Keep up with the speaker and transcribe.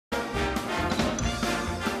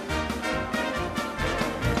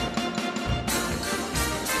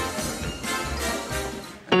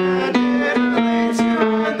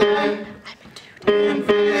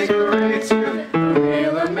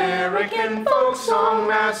stroke song,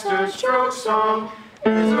 master stroke song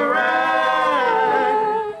is a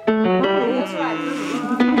rag. That's right.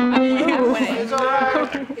 It's a rag.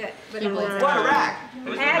 What a rag.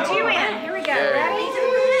 Add you in. Here we go. Ready?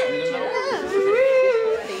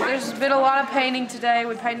 There's been a lot of painting today.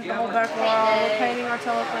 We painted the whole back wall. We're painting our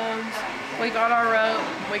telephones. We got our rope.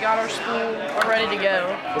 We got our spool. We're ready to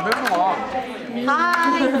go. We're moving along.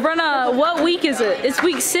 Hi. Brenna, what week is it? It's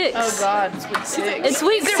week 6. Oh God, it's week 6. It's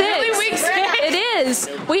week 6. Really week 6? It is.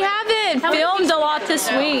 We haven't filmed a lot this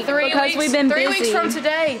week because we've been busy. 3 weeks from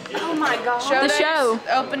today. Oh my God. The show.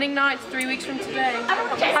 Opening night's 3 weeks from today.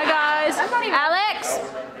 Hi guys. Alex.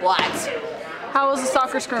 What? How was the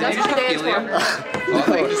soccer scrimmage? Pretty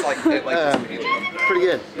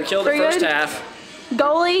good. We killed the Pretty first good? half.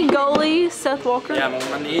 Goalie, Seth Walker. Yeah,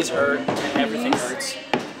 my knees hurt and everything hurts.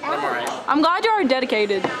 But I'm alright. I'm glad you are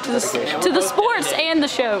dedicated to the sports and the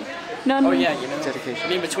show. None. Oh yeah, you know. Dedication. I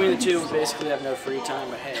mean, between the two, we basically have no free time.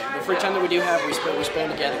 But hey, the free time that we do have, we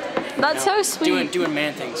spend together. That's so sweet. Doing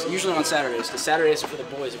man things. Usually on Saturdays. The Saturdays are for the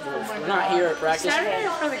boys. If we're not here at practice. Saturday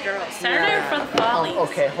are for the girls. Saturday are for the follies.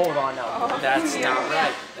 Okay, hold on now. That's not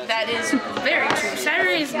right. That is very true.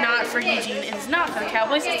 Saturday is not for Eugene. It is not for the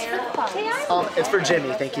Cowboys. It's for the follies. It's for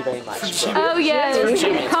Jimmy. Thank you very much. Oh yes.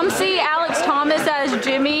 Come see Alex Thomas as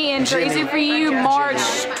Jimmy and Crazy for You March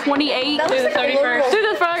 28th through the 31st. Through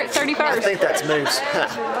the 31st. I think that's Moose.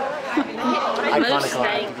 Iconic art.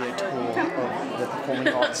 I'll give you a tour of the Performing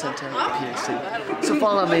Arts Center at PAC. So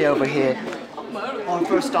follow me over here. On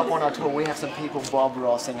first stop on our tour, we have some people Bob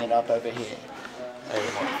Rossing it up over here.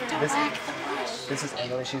 This is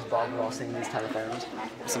Emily. She's Bob Rossing these telephones.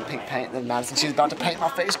 Some pink paint. Then Madison. She's about to paint my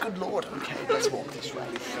face. Good Lord. Okay, let's walk this way.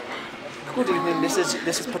 Good evening. This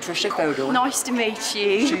is Patricia Fodor. Nice to meet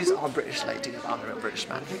you. She's our British lady. I'm a British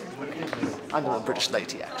man. I'm a British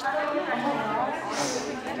lady, actually.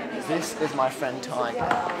 This is my friend Tiger.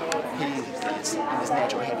 He is in his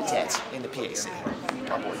natural habitat in the PAC.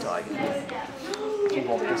 My boy Tiger. We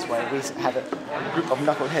walk this way. We have a group of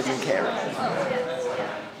knuckleheads in Canada.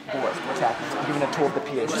 Boys, what's happening? I'm giving a tour of the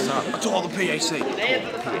PAC. A tour of the PAC.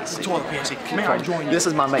 A tour of the PAC. May I join you? This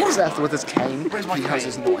is my mate Seth with his cane because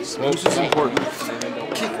his noise. This is important.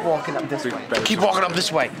 Keep walking up this way. Keep walking up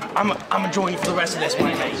this way. I'm gonna join you for the rest of this,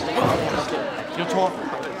 my mate. Your tour?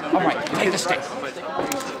 All right, take the stick.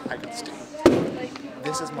 I can stick.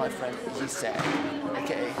 This is my friend Lisa,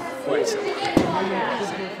 aka Rosemark.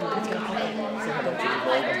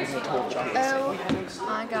 Oh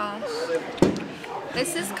my gosh.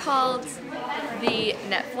 This is called the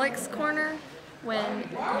Netflix corner when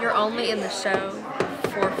you're only in the show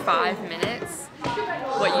for 5 minutes.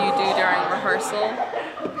 What you do during rehearsal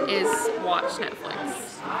is watch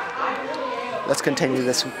Netflix. Let's continue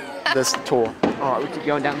this tour. All right, we keep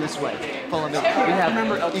going down this way. Follow me. We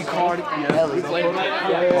have E-Card, Ellie,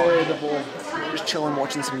 just chilling,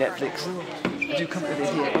 watching some Netflix. As you come over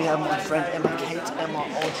here, we have my friend Emma, Kate, Emma,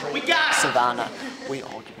 Audrey, Savannah. We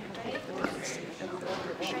all give you a tour of the PAC.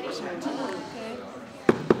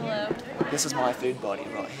 Hello. This is my food buddy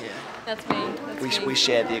right here. That's me. We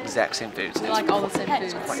share the exact same foods. We like all the same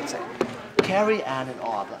foods. Quite insane. Carrie, Ann, and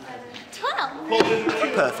Arthur.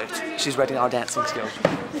 Perfect. She's reading our dancing skills.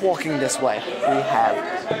 Walking this way, we have.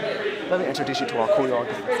 Let me introduce you to our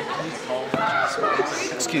choreographer.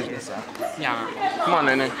 Excuse me, sir. Yeah. Come on,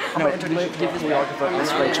 Nene. I'm going to introduce you to the choreographer,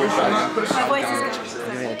 Miss Rachel. My voice is good.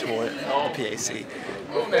 We're doing a tour at the PAC.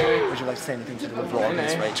 Would you like to say anything to the vlog,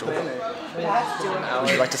 Miss Rachel? Would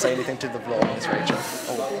you like to say anything to the vlog, Miss Rachel?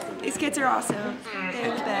 Oh. These kids are awesome.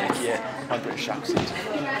 They're the best. Yeah, my British accent.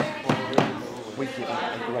 We give you a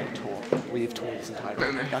great tour. We've toured this entire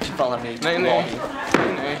room. Now if you follow me to the lobby.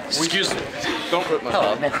 Excuse me. Don't hurt my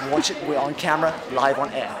Hello, man. Watch it. We're on camera, live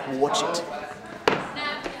on air. Watch it.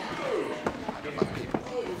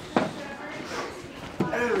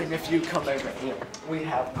 Oh, and if you come over here, we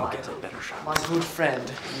have my good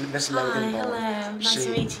friend, Miss Logan. Hi, hello. Nice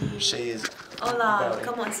to meet you. She is. Hola,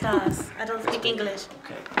 ¿cómo estás? I don't speak English.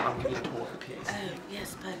 Okay, I'm giving you a tour of the PAC. Oh,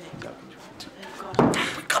 yes, perfect.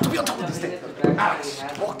 We've got to be on top of this thing. Alex,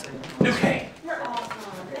 what? New cane.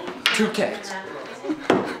 2 canes.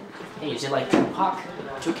 Hey, is it like Tupac?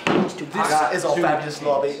 2 canes, Tupac. This is our fabulous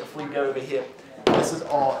lobby. If we go over here, this is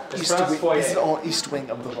our east wing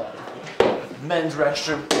of the lobby. Men's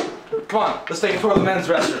restroom. Come on, let's take a tour of the men's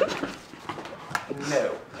restroom.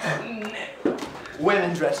 No.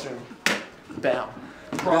 Women's restroom. Down.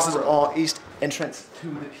 This is our east entrance to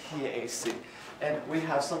the PAC. And we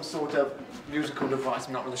have some sort of musical device,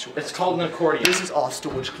 I'm not really sure. It's called an accordion. This is our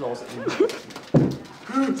storage closet.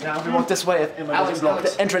 Now if we walk this way, if Emma doesn't block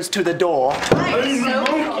the entrance to the door.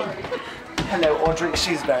 Hello Audrey,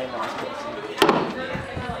 she's very nice person.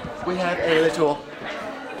 we have a little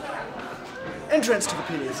entrance to the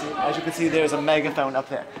PAC. As you can see, there's a megaphone up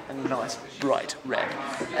there and a nice bright red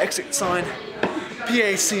exit sign.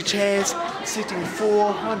 PAC chairs seating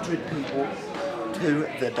 400 people to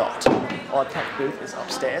the dot. Our tech booth is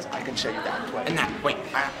upstairs. I can show you that way. And now, wait,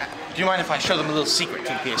 do you mind if I show them a little secret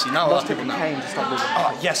to the PAC? Not a lot of people know. Came to stop moving.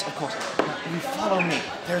 Oh, yes, of course. Now, you follow me.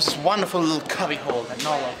 There's this wonderful little cubby hole that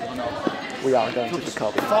not a lot of people know. We are going to the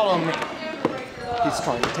cubby. Follow me. He's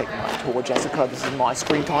trying to take my tour, Jessica. This is my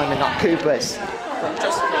screen time and not Cooper's.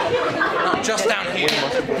 Just down here.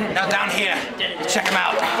 Now down here. Check him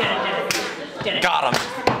out. Got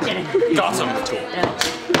him. Got him.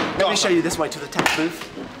 Let me show you this way to the tech booth.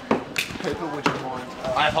 Cooper, would you mind?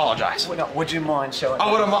 I apologize. Would you mind showing?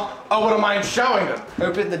 I wouldn't mind showing them.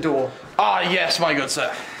 Open the door. Ah, yes, my good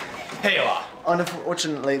sir. Here you are.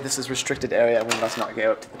 Unfortunately, this is restricted area and we must not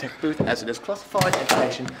go up to the tech booth as it is classified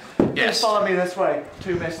information. Yes. Please follow me this way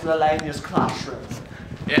to Mr. Lalania's classroom.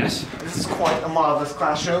 Yes. This is quite a marvelous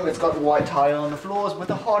classroom. It's got white tile on the floors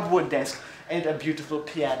with a hardwood desk and a beautiful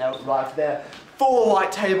piano right there. 4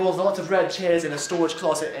 white tables, lots of red chairs, and a storage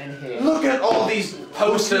closet in here. Look at all these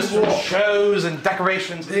posters from shows and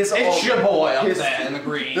decorations. It's your boy up there in the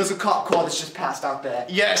green. There's a cop car that's just passed out there.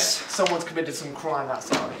 Yes. Someone's committed some crime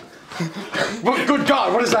outside. Good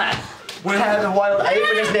God, what is that? We have a wild ape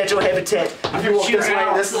in his natural habitat. If you walk this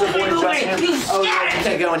way, this is a boy's dressing room. Oh, yeah, you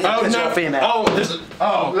can't go in here because you're a female. Oh, there's a...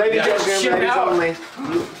 Oh, Lady yeah. dressing room, ladies only.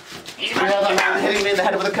 We have a man hitting me in the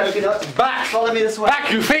head with a coconut. Back! Follow me this way. Back,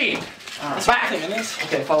 you fiend! Back!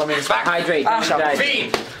 Okay, follow me this way. Hydrate.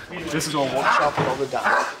 Fiend! This is all workshop and all the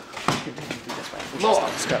done. Continue through this way. We'll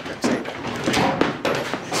just start the scope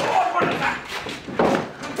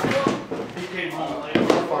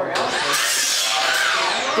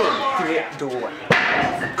Good doorway.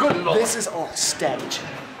 Good Lord. This is our stage.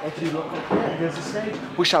 If you look up there, there's a stage.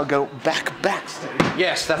 We shall go backstage.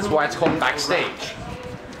 Yes, that's why it's called backstage.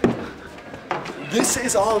 This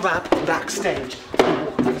is our ramp backstage.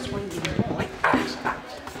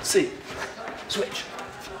 See, switch.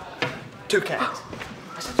 2 cans.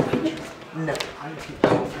 No, I keep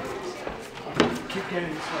going. Keep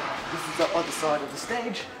going this way. This is the other side of the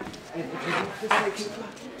stage. And if you look this way, keep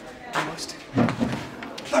almost.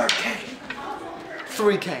 3rd cane.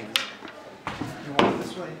 3 canes. You walk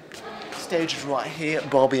this way. Stage is right here.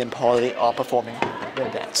 Bobby and Polly are performing their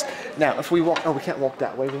dance. Now, if we walk, we can't walk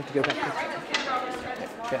that way. We have to go back.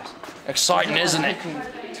 Yes. Exciting, isn't it?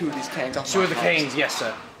 2 of these canes. 2 of the canes, yes,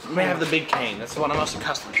 sir. We may have the big cane. That's the one I'm most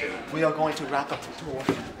accustomed to. We are going to wrap up the tour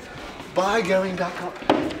by going back up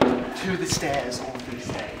to the stairs on the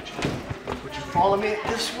stage. Would you follow me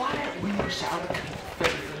this way? We shall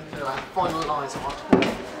finalize our tour.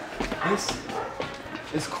 This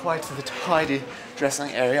is quite the tidy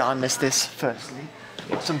dressing area. I miss this firstly.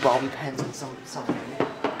 Some bobby pins and something.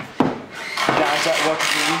 Guys at work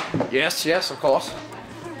for you. Yes, of course.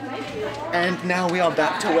 And now we are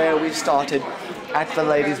back to where we started at the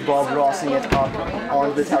ladies' Bob Rossing it up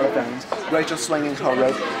on the telephones. Rachel swinging her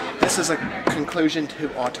rope. This is a conclusion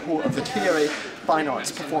to our tour of the TRA Fine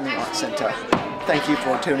Arts Performing Arts Center. Thank you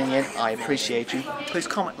for tuning in. I appreciate you. Please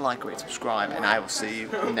comment, like, rate, subscribe, and I will see you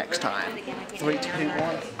next time. 3, 2,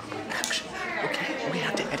 1, action. Okay, we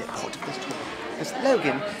have to edit part of this tour because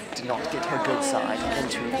Logan did not get her good side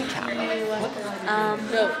into the camera.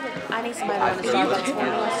 I need somebody on the Starbucks for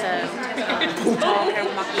me, so.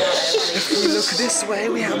 If we look this way,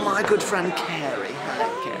 we have my good friend Carrie. Hello,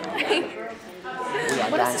 Carrie. We are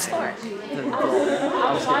dancing. I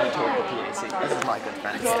was going to talk to PAC. This is my good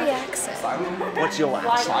friend. What's the accent? What's your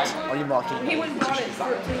accent? Are you marking me?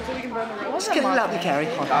 Just get it out there, Carrie.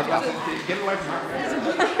 End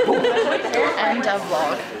of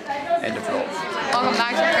vlog. End of vlog. Welcome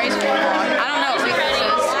back to Crazy Vlog. I don't know what week this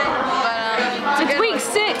is, but It's week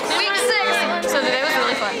 6. week 6. So today was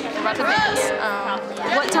really fun. We're about to dance.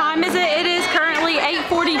 What time is it? It is currently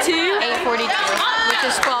 8:42. 8:42, which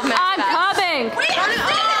is 12 minutes I'm past. coming.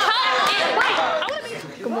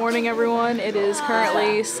 Good morning, everyone. It is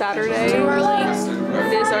currently Saturday. It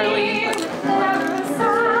is early.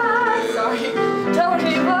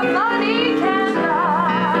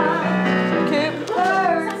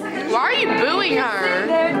 Why are you booing her?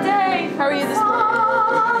 How are you this morning?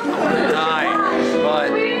 Nice,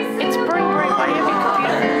 but... It's spring break. Why do you have your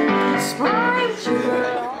computer?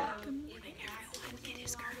 Good morning, everyone. It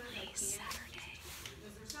is currently Saturday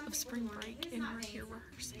of spring break, and we're here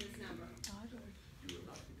rehearsing.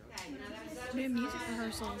 Doing music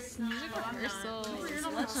rehearsals.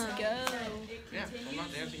 Let's go. Yeah, I'm not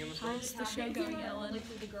dancing in this room. How's the show going, Ellen?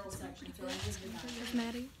 There's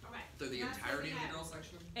Maddie. The entirety of the girl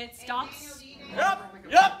section? It stops.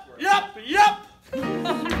 Yep. Yup! Yup!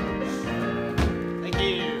 Thank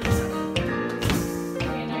you.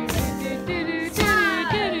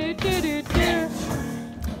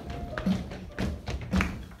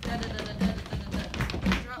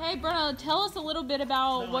 Hey, Brenna, tell us a little bit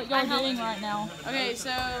about what y'all doing right now. Okay,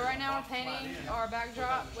 so right now we're painting our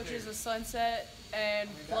backdrop, which is a sunset and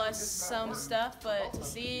plus some stuff, but to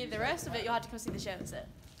see the rest of it, you'll have to come see the show instead.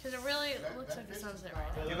 Because it really looks like a sunset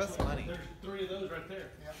right now. Give us money. There's 3 of those right there.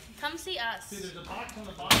 Come see us. See, there's a box on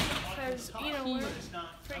the bottom. Because, you know, we're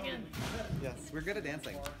pretty good. Yes, we're good at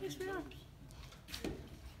dancing. Yes, we are.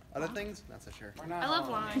 Other things? Not so sure. I love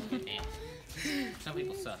lying. Some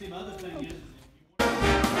people suck. See, the other thing is,